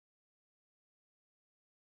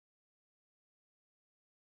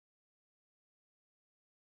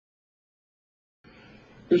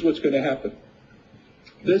Here's what's going to happen.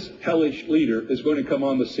 This hellish leader is going to come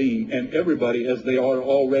on the scene, and everybody, as they are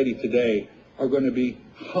already today, are going to be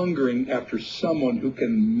hungering after someone who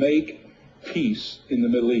can make peace in the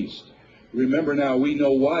Middle East. Remember now, we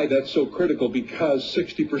know why that's so critical, because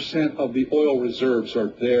 60% of the oil reserves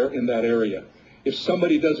are there in that area. If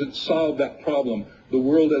somebody doesn't solve that problem, the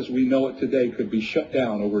world as we know it today could be shut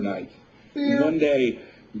down overnight. Yeah. And one day,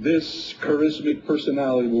 this charismatic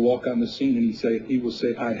personality will walk on the scene and he will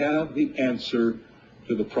say, I have the answer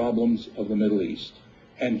to the problems of the Middle East.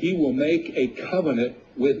 And he will make a covenant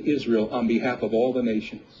with Israel on behalf of all the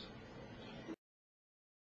nations.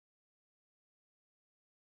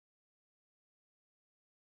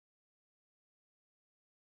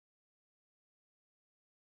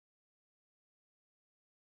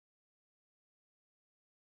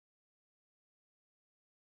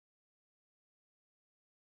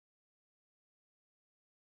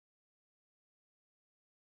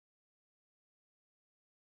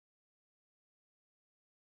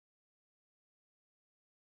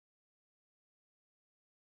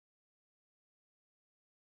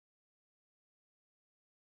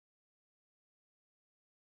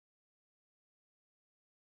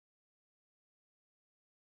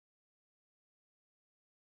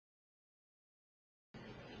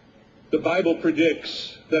 The Bible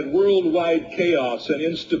predicts that worldwide chaos and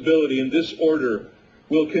instability and disorder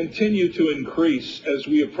will continue to increase as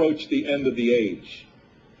we approach the end of the age.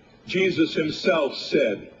 Jesus himself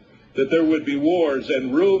said that there would be wars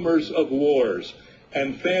and rumors of wars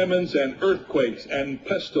and famines and earthquakes and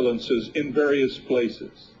pestilences in various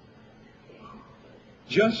places.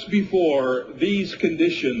 Just before these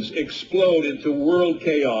conditions explode into world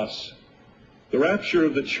chaos, the rapture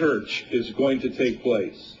of the church is going to take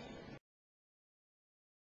place.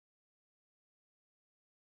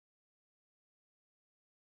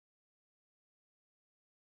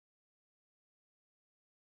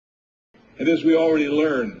 And as we already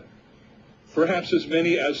learned, perhaps as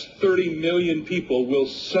many as 30 million people will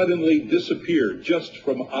suddenly disappear just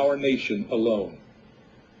from our nation alone.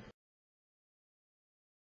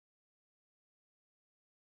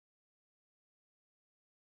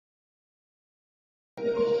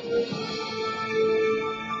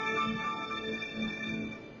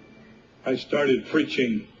 I started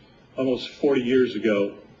preaching almost 40 years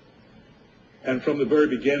ago, and from the very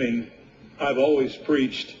beginning, I've always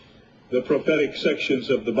preached the prophetic sections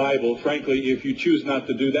of the Bible. Frankly, if you choose not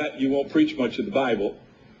to do that, you won't preach much of the Bible,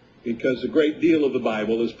 because a great deal of the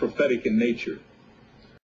Bible is prophetic in nature.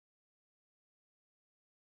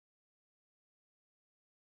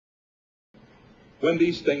 When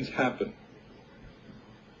these things happen,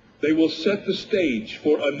 they will set the stage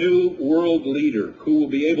for a new world leader who will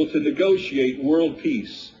be able to negotiate world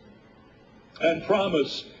peace and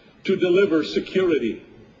promise to deliver security.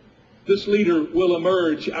 This leader will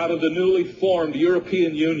emerge out of the newly formed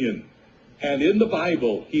European Union, and in the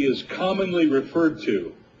Bible he is commonly referred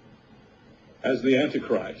to as the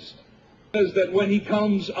Antichrist. It says that when he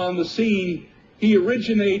comes on the scene, he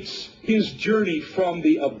originates his journey from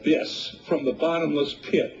the abyss, from the bottomless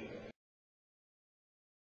pit.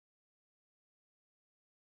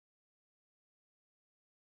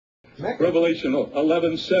 Revelation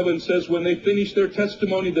 11:7 says, when they finish their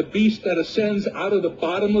testimony, the beast that ascends out of the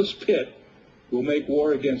bottomless pit will make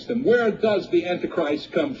war against them. Where does the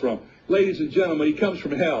Antichrist come from? Ladies and gentlemen, he comes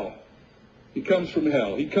from hell. He comes from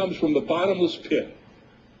hell. He comes from the bottomless pit,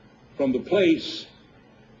 from the place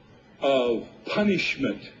of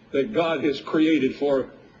punishment that God has created for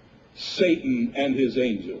Satan and his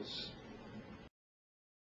angels.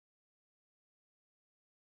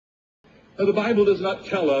 Now, the Bible does not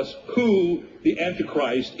tell us who the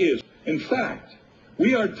Antichrist is. In fact,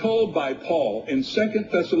 we are told by Paul in 2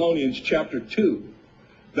 Thessalonians chapter 2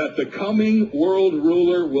 that the coming world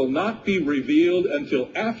ruler will not be revealed until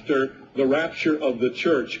after the rapture of the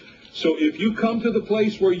church. So if you come to the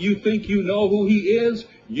place where you think you know who he is,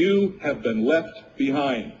 you have been left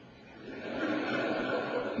behind.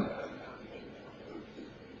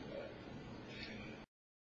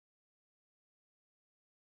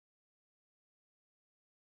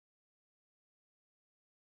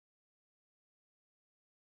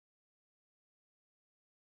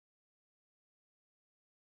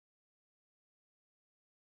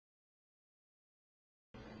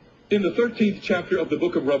 In the 13th chapter of the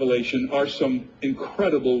book of Revelation are some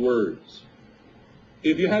incredible words.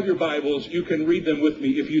 If you have your Bibles, you can read them with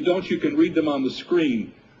me. If you don't, you can read them on the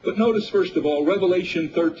screen. But notice, first of all, Revelation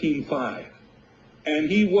 13:5. And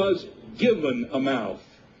he was given a mouth,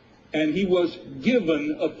 and he was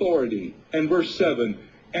given authority. And verse 7,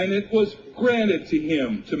 and it was granted to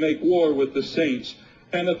him to make war with the saints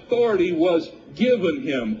and authority was given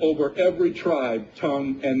him over every tribe,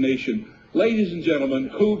 tongue, and nation. Ladies and gentlemen,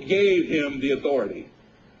 who gave him the authority?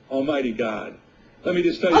 Almighty God. Let me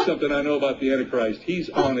just tell you something I know about the Antichrist. He's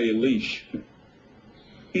on a leash.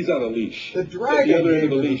 He's on a leash. The dragon the other end of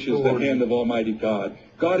the gave leash him is the authority. hand of Almighty God.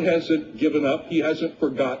 God hasn't given up. He hasn't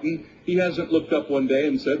forgotten. He hasn't looked up one day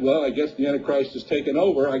and said, well, I guess the Antichrist has taken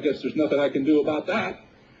over. I guess there's nothing I can do about that.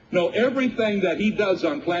 No, everything that he does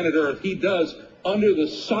on planet Earth, he does under the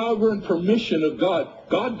sovereign permission of God.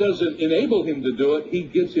 God doesn't enable him to do it. He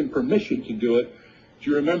gives him permission to do it. Do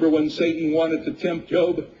you remember when Satan wanted to tempt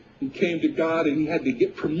Job? He came to God and he had to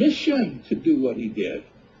get permission to do what he did.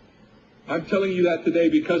 I'm telling you that today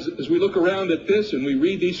because as we look around at this and we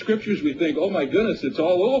read these scriptures, we think, oh my goodness, it's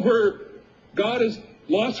all over. God has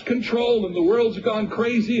lost control and the world's gone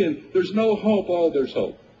crazy and there's no hope. Oh, there's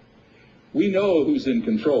hope. We know who's in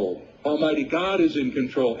control. Almighty God is in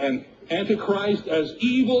control. And Antichrist, as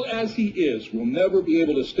evil as he is, will never be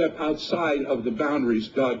able to step outside of the boundaries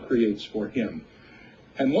God creates for him.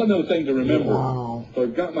 And one other thing to remember, if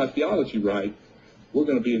I've got my theology right, we're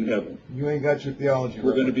going to be in heaven. You ain't got your theology right.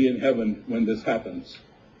 We're going to be in heaven when this happens.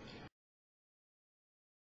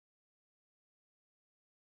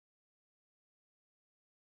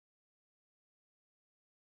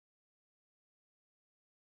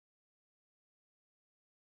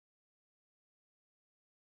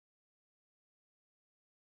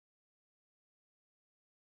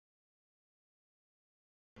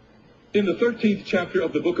 In the 13th chapter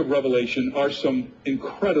of the book of Revelation are some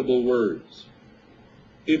incredible words.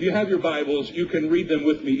 If you have your Bibles, you can read them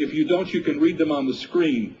with me. If you don't, you can read them on the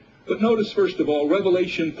screen. But notice, first of all,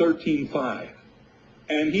 Revelation 13:5.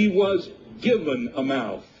 And he was given a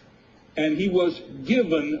mouth, and he was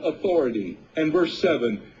given authority. And verse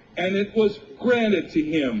 7, and it was granted to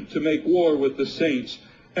him to make war with the saints,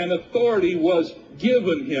 and authority was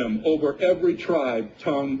given him over every tribe,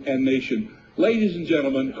 tongue, and nation. Ladies and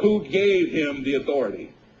gentlemen, who gave him the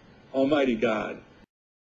authority? Almighty God.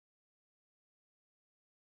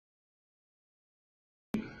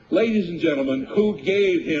 Ladies and gentlemen, who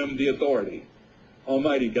gave him the authority?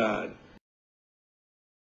 Almighty God.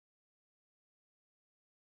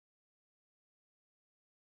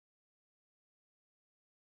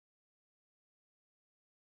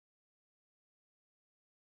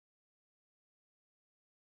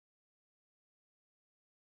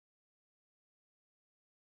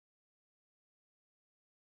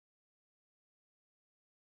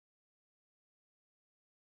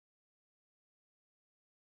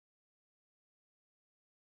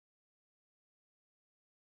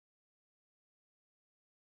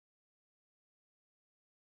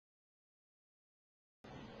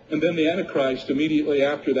 And then the Antichrist, immediately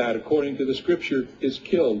after that, according to the scripture, is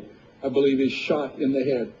killed. I believe he's shot in the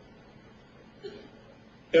head.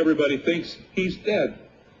 Everybody thinks he's dead.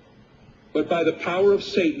 But by the power of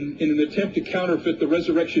Satan, in an attempt to counterfeit the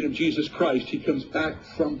resurrection of Jesus Christ, he comes back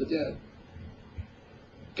from the dead.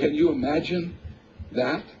 Can you imagine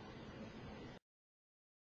that?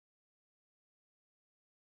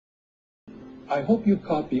 I hope you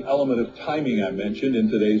caught the element of timing I mentioned in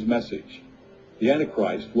today's message. The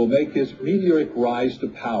Antichrist will make his meteoric rise to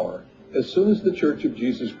power as soon as the Church of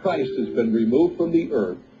Jesus Christ has been removed from the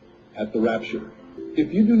earth at the rapture.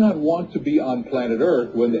 If you do not want to be on planet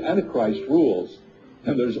Earth when the Antichrist rules,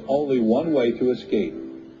 then there's only one way to escape.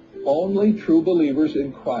 Only true believers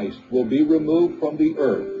in Christ will be removed from the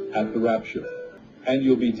earth at the rapture, and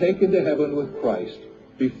you'll be taken to heaven with Christ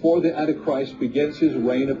before the Antichrist begins his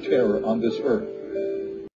reign of terror on this earth.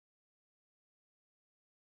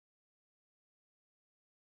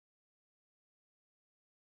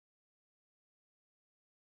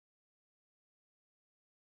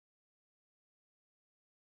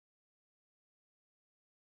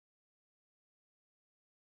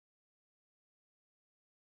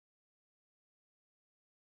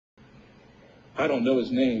 I don't know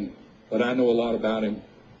his name, but I know a lot about him.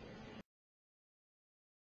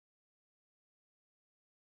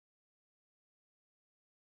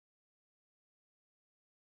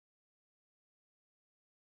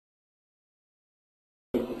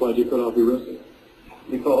 Why did you cut off your wrist?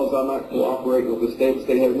 Because I'm not cooperating with the state. The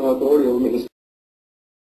state has no authority over me. The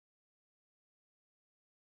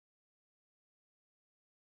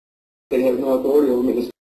state has no authority over me.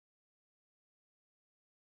 The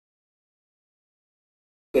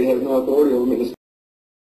state has no authority over me. The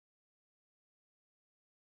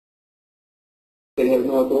state has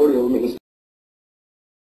no authority over me.